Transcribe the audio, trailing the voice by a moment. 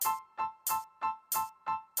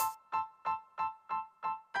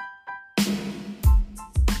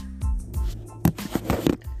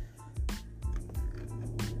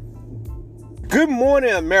Good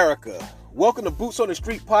morning, America. Welcome to Boots on the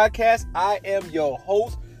Street podcast. I am your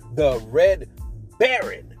host, the Red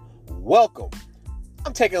Baron. Welcome.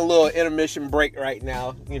 I'm taking a little intermission break right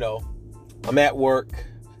now. I'm at work.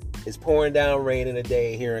 It's pouring down rain in the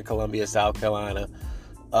day here in Columbia, South Carolina.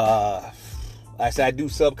 I do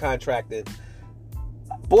subcontracting.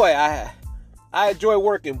 Boy, I enjoy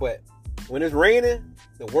working, but when it's raining,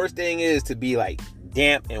 the worst thing is to be like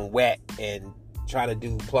damp and wet and trying to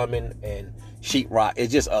do plumbing and sheetrock.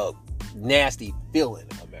 It's just a nasty feeling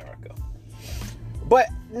in America. But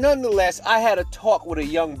nonetheless, I had a talk with a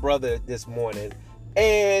young brother this morning,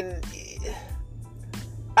 and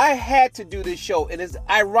I had to do this show. And it's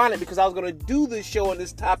ironic because I was going to do this show on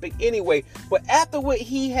this topic anyway. But after what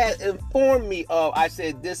he had informed me of, I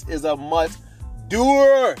said, this is a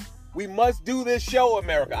must-doer. We must do this show,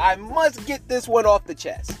 America. I must get this one off the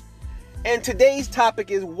chest. And today's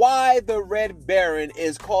topic is why the Red Baron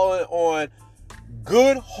is calling on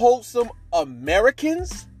good, wholesome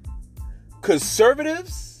Americans,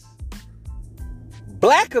 conservatives,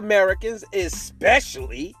 black Americans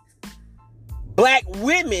especially, black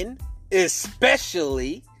women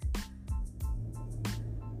especially,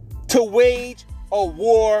 to wage a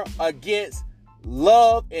war against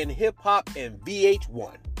Love and Hip Hop and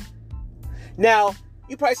VH1. Now,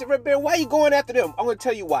 you probably say, Red Baron, why are you going after them? I'm going to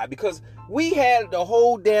tell you why. Because we had the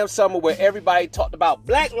whole damn summer where everybody talked about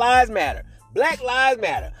Black Lives Matter. Black Lives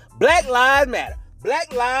Matter. Black Lives Matter.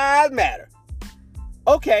 Black Lives Matter.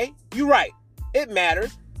 Okay, you're right. It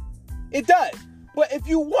matters. It does. But if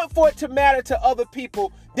you want for it to matter to other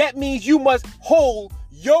people, that means you must hold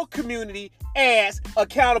your community ass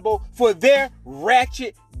accountable for their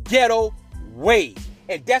ratchet ghetto ways.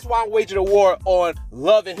 And that's why I'm waging a war on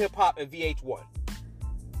Love and Hip Hop and VH1.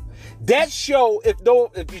 That show,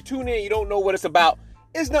 if you tune in, you don't know what it's about.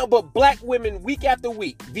 It's nothing but black women week after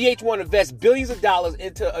week. VH1 invests billions of dollars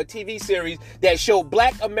into a TV series that show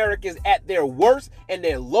black Americans at their worst and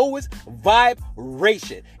their lowest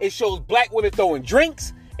vibration. It shows black women throwing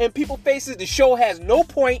drinks in people's faces. The show has no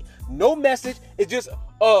point, no message. It's just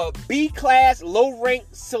B-class,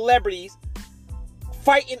 low-ranked celebrities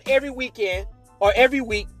fighting every weekend or every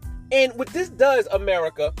week. And what this does,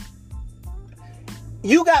 America,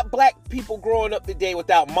 you got black people growing up today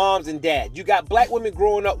without moms and dads. You got black women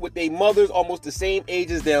growing up with their mothers almost the same age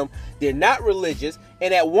as them. They're not religious.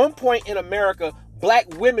 And at one point in America, black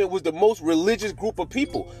women was the most religious group of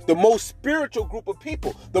people, the most spiritual group of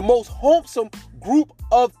people, the most wholesome group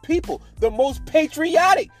of people, the most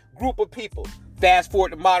patriotic group of people. Fast forward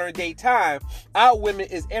to modern day time, our women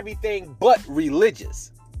is everything but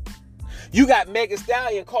religious. You got Megan Thee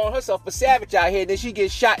Stallion calling herself a savage out here, and then she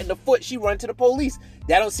gets shot in the foot, she run to the police.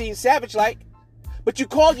 That don't seem savage-like. But you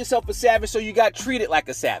called yourself a savage, so you got treated like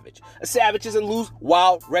a savage. A savage is a loose,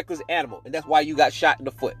 wild, reckless animal, and that's why you got shot in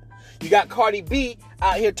the foot. You got Cardi B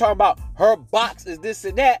out here talking about her box is this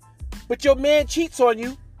and that, but your man cheats on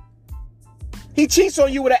you. He cheats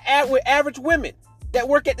on you with average women that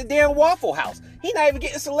work at the damn Waffle House. He not even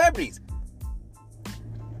getting celebrities.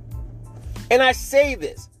 And I say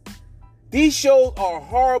this. These shows are a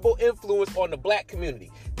horrible influence on the black community.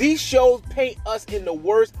 These shows paint us in the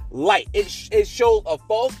worst light. It shows a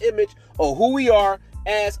false image of who we are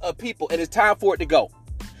as a people, and it's time for it to go.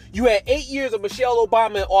 You had 8 years of Michelle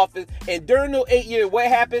Obama in office, and during those 8 years, what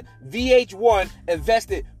happened? VH1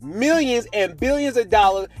 invested millions and billions of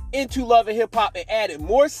dollars into Love and Hip Hop and added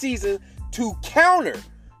more seasons to counter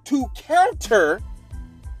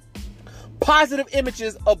positive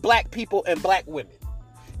images of black people and black women.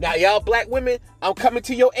 Now, y'all black women, I'm coming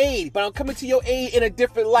to your aid, but I'm coming to your aid in a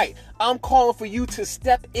different light. I'm calling for you to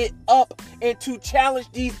step it up and to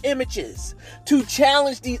challenge these images. To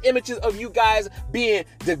challenge these images of you guys being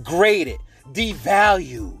degraded,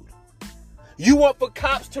 devalued. You want for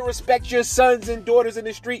cops to respect your sons and daughters in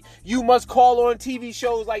the street, you must call on TV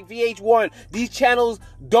shows like VH1. These channels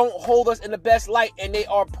don't hold us in the best light, and they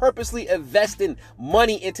are purposely investing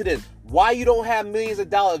money into this. Why you don't have millions of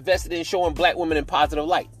dollars invested in showing black women in positive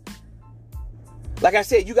light? Like I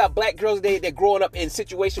said, you got black girls today that growing up in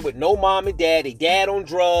situations with no mom and dad. They dad on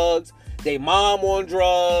drugs, they mom on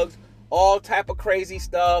drugs, all type of crazy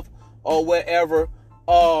stuff or whatever.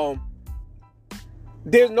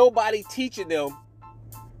 There's nobody teaching them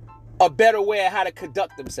a better way of how to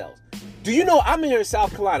conduct themselves. Do you know, I'm in here in South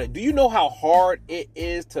Carolina. Do you know how hard it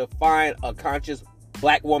is to find a conscious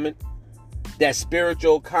black woman that's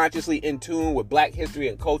spiritual, consciously in tune with black history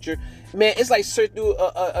and culture? Man, it's like search through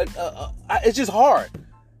it's just hard.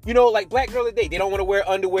 You know, like black girls today, they don't want to wear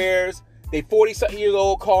underwears. They 40-something years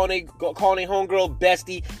old calling a homegirl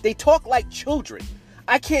bestie. They talk like children.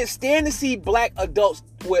 I can't stand to see black adults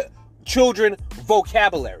with children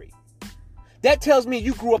vocabulary. That tells me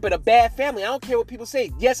you grew up in a bad family. I don't care what people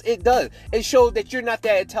say. Yes, it does. It shows that you're not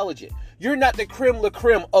that intelligent. You're not the creme la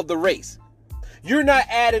creme of the race. You're not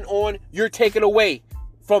adding on, you're taking away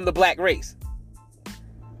from the black race.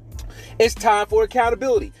 It's time for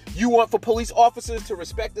accountability. You want for police officers to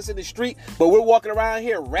respect us in the street, but we're walking around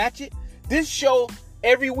here ratchet? This show,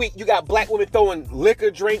 every week, you got black women throwing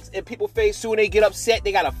liquor drinks in people's face. Soon they get upset,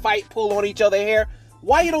 they got to fight, pull on each other's hair.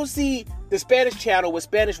 Why you don't see the Spanish channel with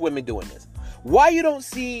Spanish women doing this? Why you don't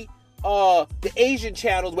see the Asian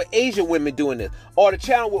channels with Asian women doing this? Or the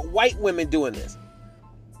channel with white women doing this?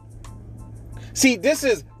 See, this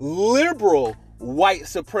is liberal white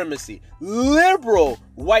supremacy. Liberal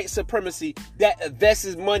white supremacy that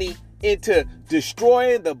invests money into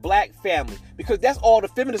destroying the black family. Because that's all the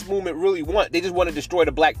feminist movement really want. They just want to destroy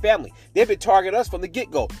the black family. They've been targeting us from the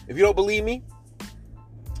get-go. If you don't believe me,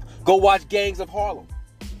 go watch Gangs of Harlem.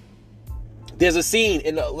 There's a scene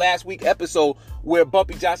in the last week episode where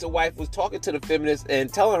Bumpy Johnson's wife was talking to the feminist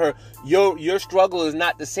and telling her, your struggle is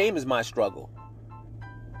not the same as my struggle.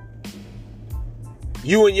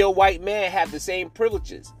 You and your white man have the same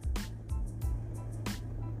privileges.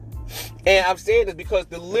 And I'm saying this because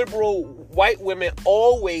the liberal white women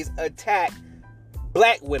always attack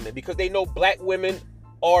black women because they know black women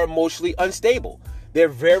are emotionally unstable. They're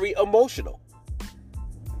very emotional.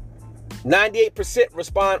 98%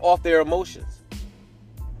 respond off their emotions.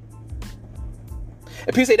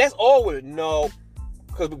 And people say, that's all women. No,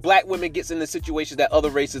 because black women gets into situations that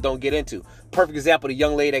other races don't get into. Perfect example, the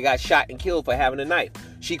young lady that got shot and killed for having a knife.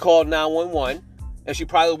 She called 911, and she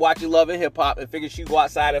probably was watching Love and Hip Hop and figured she'd go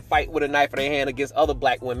outside and fight with a knife in her hand against other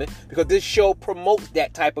black women because this show promotes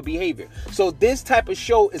that type of behavior. So this type of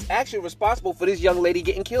show is actually responsible for this young lady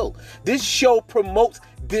getting killed. This show promotes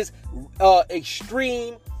this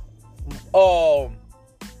extreme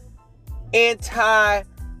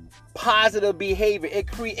anti-positive behavior.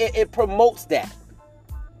 It promotes that.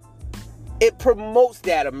 It promotes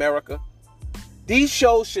that, America. These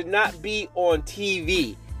shows should not be on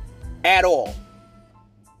TV at all.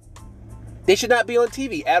 They should not be on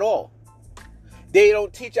TV at all. They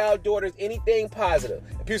don't teach our daughters anything positive.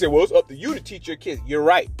 And people say, well, it's up to you to teach your kids. You're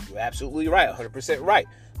right. You're absolutely right. 100% right.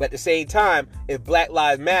 But at the same time, if Black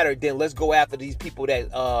Lives Matter, then let's go after these people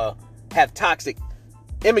that have toxic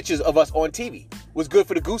images of us on TV. What's good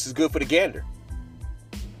for the goose is good for the gander.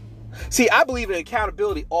 See, I believe in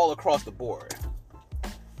accountability all across the board,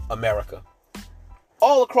 America.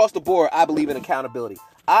 All across the board, I believe in accountability.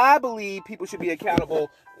 I believe people should be accountable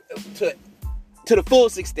to the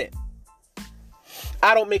fullest extent.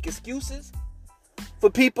 I don't make excuses for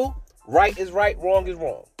people. Right is right, wrong is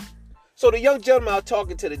wrong. So the young gentleman I was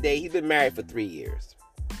talking to today, he's been married for 3 years.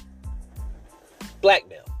 Black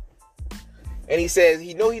male. And he says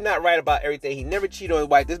he's not right about everything. He never cheated on his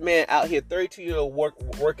wife. This man out here, 32 years old,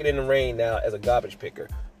 working in the rain now as a garbage picker.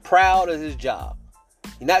 Proud of his job.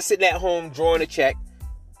 He's not sitting at home drawing a check.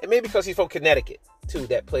 And maybe because he's from Connecticut, too,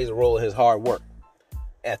 that plays a role in his hard work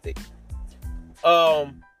ethic.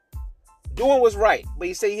 Doing what's right. But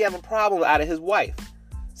he said he having problems out of his wife.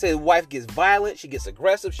 Say his wife gets violent. She gets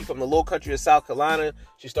aggressive. She's from the low country of South Carolina.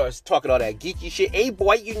 She starts talking all that geeky shit. Hey,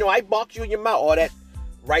 boy, I balked you in your mouth. All that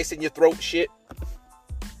rice in your throat shit.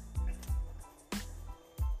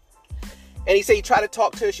 And he said he tried to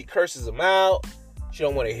talk to her. She curses him out. She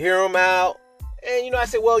don't want to hear him out. And, I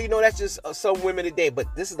said, well, that's just some women today. But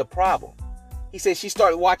this is the problem. He said she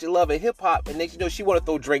started watching Love and Hip Hop. And then, she want to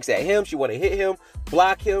throw drinks at him. She want to hit him,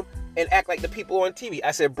 block him, and act like the people on TV. I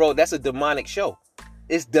said, bro, that's a demonic show.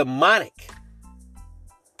 It's demonic.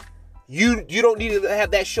 You don't need to have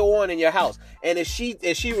that show on in your house. And if she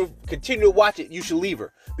will continue to watch it, you should leave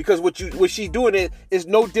her. Because what she's doing is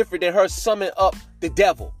no different than her summing up the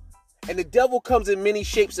devil. And the devil comes in many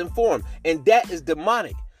shapes and forms. And that is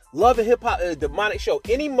demonic. Love and Hip Hop is a demonic show.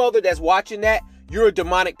 Any mother that's watching that, you're a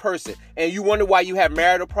demonic person. And you wonder why you have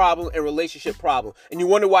marital problems and relationship problems. And you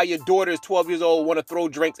wonder why your daughter is 12 years old, want to throw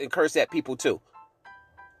drinks and curse at people too.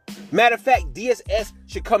 Matter of fact, DSS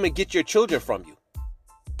should come and get your children from you.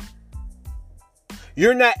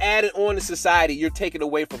 You're not adding on to society. You're taking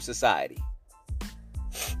away from society.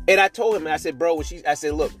 And I told him, I said, bro, I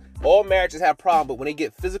said, look, all marriages have problems, but when they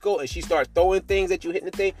get physical and she starts throwing things at you, hitting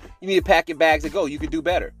the thing, you need to pack your bags and go. You can do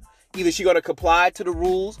better. Either she's going to comply to the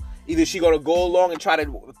rules. Either she's going to go along and try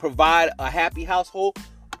to provide a happy household.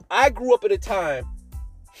 I grew up at a time,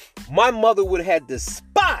 my mother would have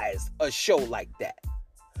despised a show like that.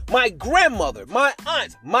 My grandmother, my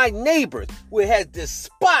aunts, my neighbors would have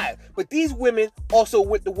despised. But these women also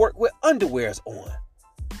went to work with underwears on.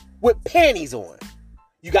 With panties on.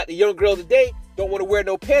 You got the young girl today, don't want to wear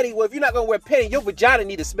no panty. Well, if you're not going to wear panty, your vagina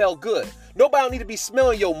need to smell good. Nobody don't need to be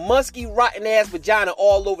smelling your musky, rotten ass vagina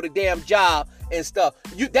all over the damn job and stuff.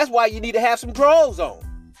 That's why you need to have some drawers on.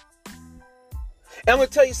 And I'm going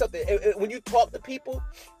to tell you something. When you talk to people,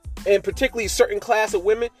 and particularly a certain class of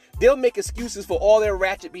women, they'll make excuses for all their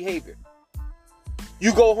ratchet behavior.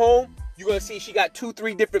 You go home, you're going to see she got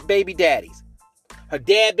 2-3 different baby daddies. Her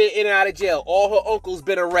dad been in and out of jail. All her uncles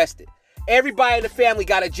been arrested. Everybody in the family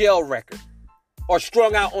got a jail record or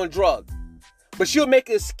strung out on drugs. But she'll make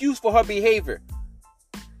an excuse for her behavior.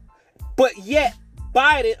 But yet,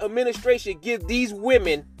 Biden administration give these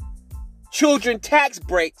women children tax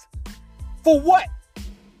breaks for what?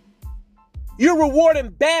 You're rewarding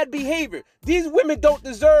bad behavior. These women don't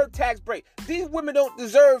deserve tax breaks. These women don't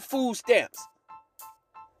deserve food stamps.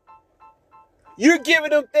 You're giving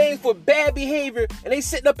them things for bad behavior, and they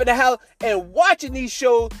sitting up in the house and watching these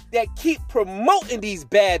shows that keep promoting these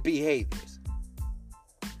bad behaviors.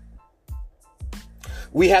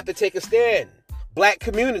 We have to take a stand. Black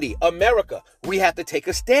community, America, we have to take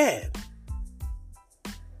a stand.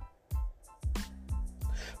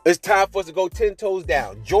 It's time for us to go 10 toes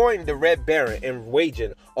down. Join the Red Baron in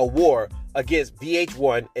waging a war against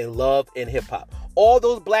VH1 and Love and Hip Hop. All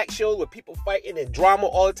those black shows with people fighting and drama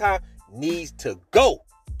all the time needs to go.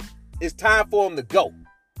 It's time for them to go.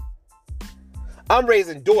 I'm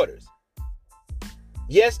raising daughters.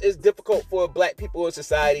 Yes, it's difficult for black people in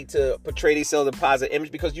society to portray themselves in a positive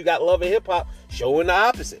image because you got Love and Hip Hop showing the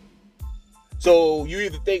opposite. So you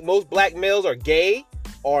either think most black males are gay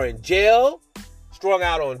or in jail, strung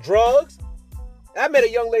out on drugs. I met a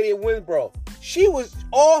young lady in Winsboro.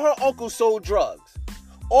 All her uncles sold drugs.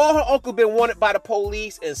 All her uncle been wanted by the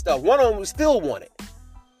police and stuff. One of them was still wanted.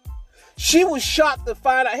 She was shocked to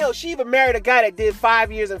find out, hell, she even married a guy that did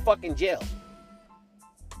 5 years in fucking jail.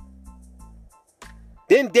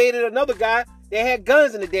 Then dated another guy that had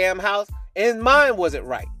guns in the damn house and his mind wasn't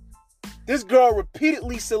right. This girl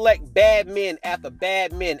repeatedly select bad men after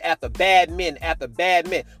bad men after bad men after bad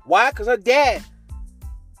men. Why? Because her dad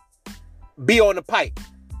be on the pipe.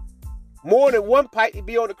 More than one pipe, he'd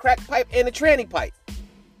be on the crack pipe and the tranny pipe.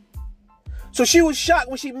 So she was shocked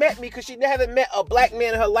when she met me because she haven't met a black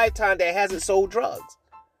man in her lifetime that hasn't sold drugs,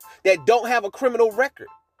 that don't have a criminal record.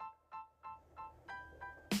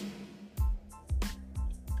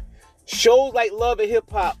 Shows like Love and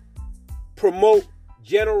Hip Hop promote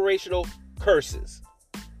generational curses.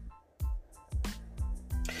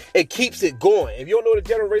 It keeps it going. If you don't know what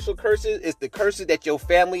the generational curses, it's the curses that your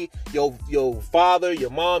family, your father, your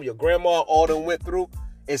mom, your grandma, all them went through.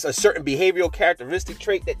 It's a certain behavioral characteristic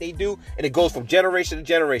trait that they do, and it goes from generation to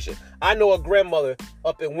generation. I know a grandmother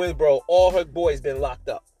up in Winsboro, all her boys been locked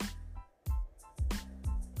up.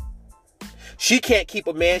 She can't keep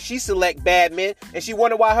a man. She select bad men, and she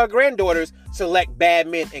wonder why her granddaughters select bad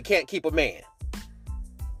men and can't keep a man.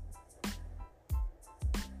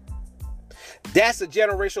 That's a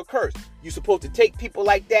generational curse. You're supposed to take people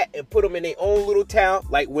like that and put them in their own little town,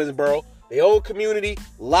 like Winsboro, their own community,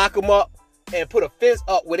 lock them up, and put a fence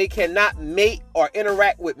up where they cannot mate or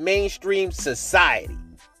interact with mainstream society.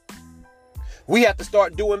 We have to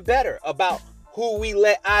start doing better about who we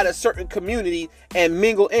let out of certain communities and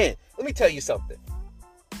mingle in. Let me tell you something.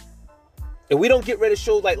 If we don't get rid of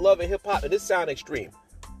shows like Love and Hip Hop, and this sounds extreme,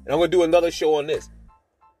 and I'm going to do another show on this,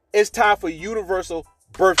 it's time for universal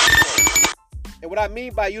birth control. And what I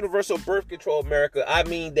mean by universal birth control, America, I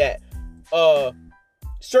mean that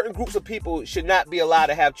certain groups of people should not be allowed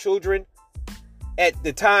to have children at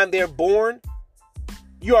the time they're born.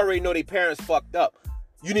 You already know their parents fucked up.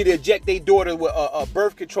 You need to inject their daughter with a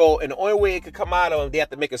birth control, and the only way it could come out of them, they have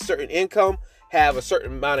to make a certain income, have a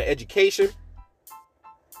certain amount of education.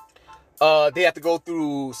 They have to go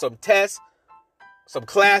through some tests, some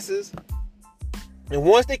classes. And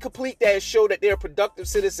once they complete that and show that they're a productive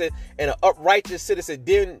citizen and an upright citizen,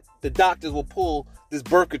 then the doctors will pull this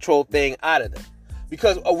birth control thing out of them.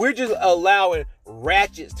 Because we're just allowing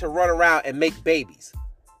ratchets to run around and make babies.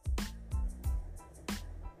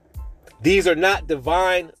 These are not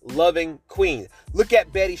divine, loving queens. Look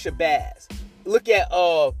at Betty Shabazz. Look at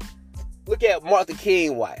Martha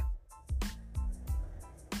King wife.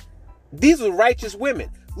 These are righteous women.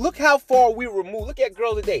 Look how far we remove. Look at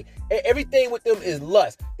girls today. Everything with them is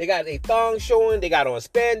lust. They got their thongs showing. They got on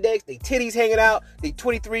spandex. Their titties hanging out. They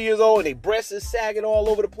 23 years old and their breasts is sagging all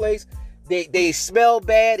over the place. They smell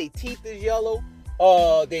bad. Their teeth is yellow.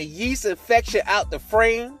 Their yeast infection out the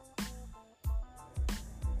frame.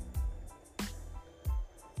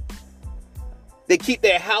 They keep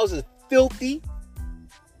their houses filthy.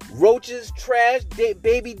 Roaches, trash,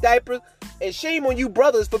 baby diapers. And shame on you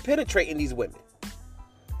brothers for penetrating these women.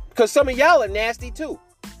 Because some of y'all are nasty too.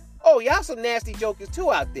 Oh, y'all some nasty jokers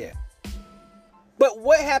too out there. But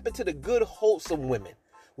what happened to the good, wholesome women?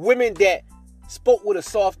 Women that spoke with a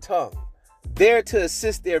soft tongue, there to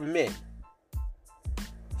assist their men.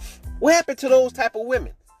 What happened to those type of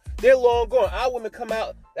women? They're long gone. Our women come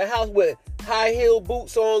out the house with high heel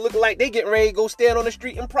boots on, looking like they getting ready to go stand on the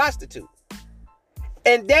street and prostitute.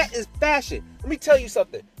 And that is fashion. Let me tell you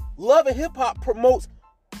something. Love and Hip Hop promotes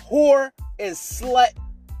whore and slut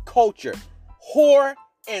culture. Whore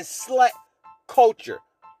and slut culture.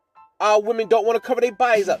 Our women don't want to cover their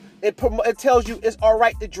bodies up. It tells you it's all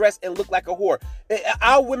right to dress and look like a whore.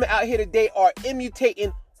 Our women out here today are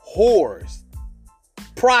imitating whores,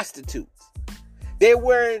 prostitutes. They're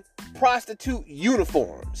wearing prostitute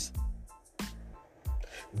uniforms.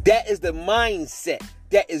 That is the mindset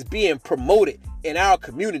that is being promoted in our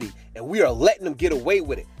community, and we are letting them get away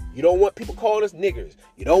with it. You don't want people calling us niggers.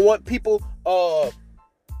 You don't want people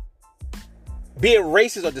being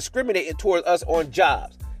racist or discriminating towards us on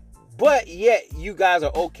jobs. But yet, you guys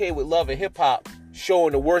are okay with Love and Hip Hop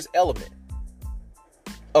showing the worst element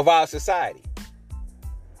of our society.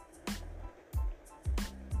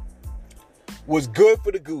 What's good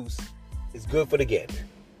for the goose is good for the gander.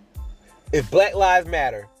 If Black Lives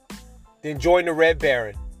Matter, then join the Red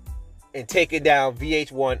Baron and take it down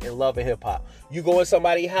VH1 and Love and Hip Hop. You go in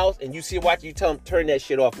somebody's house and you see watch, you tell them turn that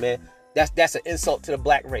shit off, man. That's an insult to the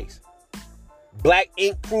black race. Black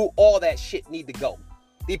Ink Crew, all that shit need to go.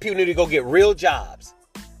 These people need to go get real jobs.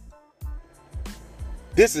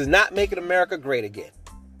 This is not making America great again.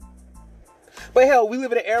 But hell, we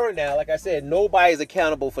live in an era now, like I said, nobody's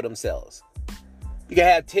accountable for themselves. You can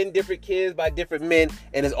have 10 different kids by different men,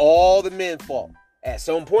 and it's all the men's fault. At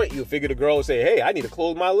some point, you'll figure the girl will say, hey, I need to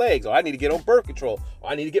close my legs, or I need to get on birth control,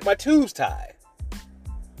 or I need to get my tubes tied.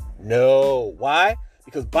 No. Why?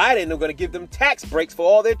 Because Biden is going to give them tax breaks for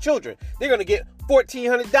all their children. They're going to get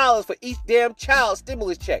 $1,400 for each damn child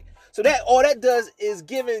stimulus check. So that all that does is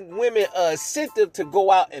giving women an incentive to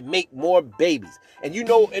go out and make more babies. And you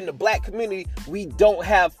know, in the black community, we don't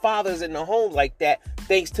have fathers in the home like that,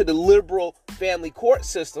 thanks to the liberal family court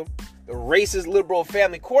system, the racist liberal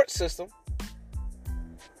family court system.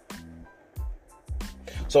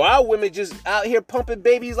 So our women just out here pumping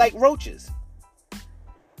babies like roaches.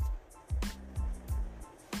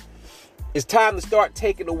 It's time to start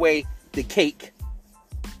taking away the cake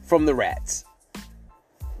from the rats.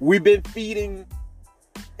 We've been feeding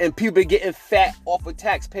and people been getting fat off of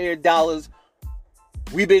taxpayer dollars.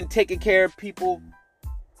 We've been taking care of people.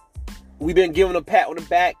 We've been giving them a pat on the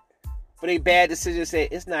back for their bad decisions. Say,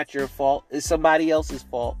 it's not your fault. It's somebody else's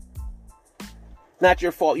fault. Not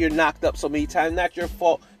your fault you're knocked up so many times. Not your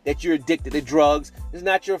fault that you're addicted to drugs. It's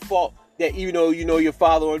not your fault that you know your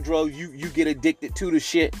father on drugs, you get addicted to the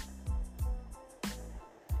shit.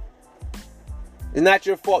 It's not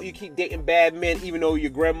your fault you keep dating bad men even though your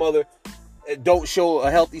grandmother don't show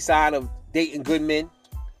a healthy sign of dating good men.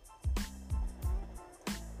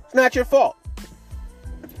 It's not your fault.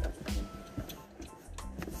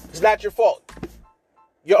 It's not your fault.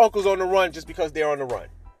 Your uncle's on the run just because they're on the run.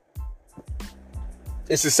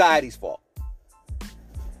 It's society's fault.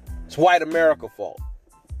 It's white America's fault.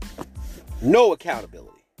 No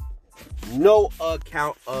accountability. No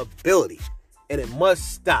accountability. And it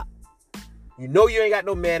must stop. You know you ain't got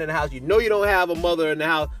no man in the house. You know you don't have a mother in the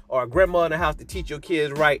house or a grandma in the house to teach your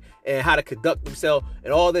kids right and how to conduct themselves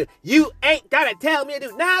and all that. You ain't gotta tell me to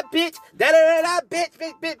do. Nah, bitch. Da-da-da-da,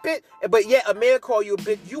 bitch. But yet a man call you a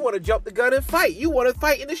bitch. You want to jump the gun and fight. You want to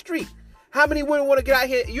fight in the street. How many women want to get out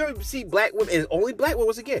here? You see black women, and only black women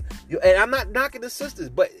once again. And I'm not knocking the sisters,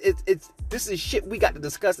 but this is shit we got to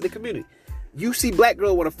discuss in the community. You see black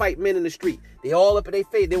girls want to fight men in the street. They all up in their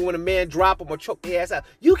face. They want a man drop them or choke their ass out.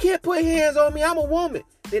 You can't put hands on me. I'm a woman.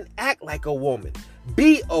 Then act like a woman.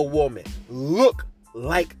 Be a woman. Look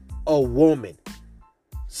like a woman.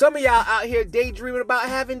 Some of y'all out here daydreaming about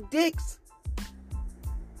having dicks.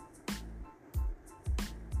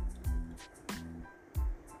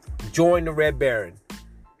 Join the Red Baron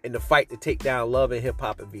in the fight to take down Love and Hip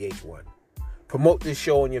Hop and VH1. Promote this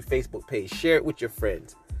show on your Facebook page. Share it with your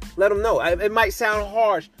friends. Let them know. It might sound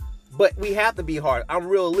harsh, but we have to be hard. I'm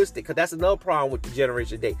realistic because that's another problem with the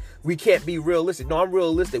generation today. We can't be realistic. No, I'm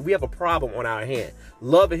realistic. We have a problem on our hand.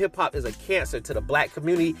 Love and Hip Hop is a cancer to the black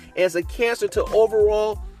community, and it's a cancer to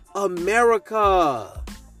overall America.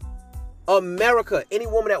 America. Any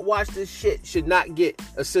woman that watched this shit should not get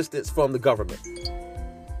assistance from the government.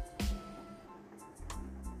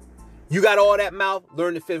 You got all that mouth,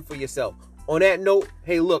 learn to fend for yourself. On that note,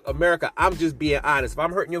 hey, look, America, I'm just being honest. If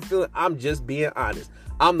I'm hurting your feelings, I'm just being honest.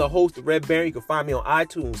 I'm the host of Red Baron. You can find me on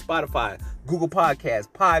iTunes, Spotify, Google Podcasts,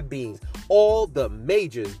 Podbeans, all the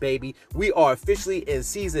majors, baby. We are officially in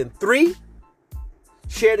season 3.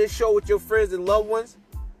 Share this show with your friends and loved ones.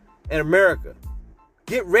 And America,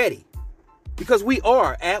 get ready, because we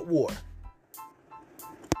are at war.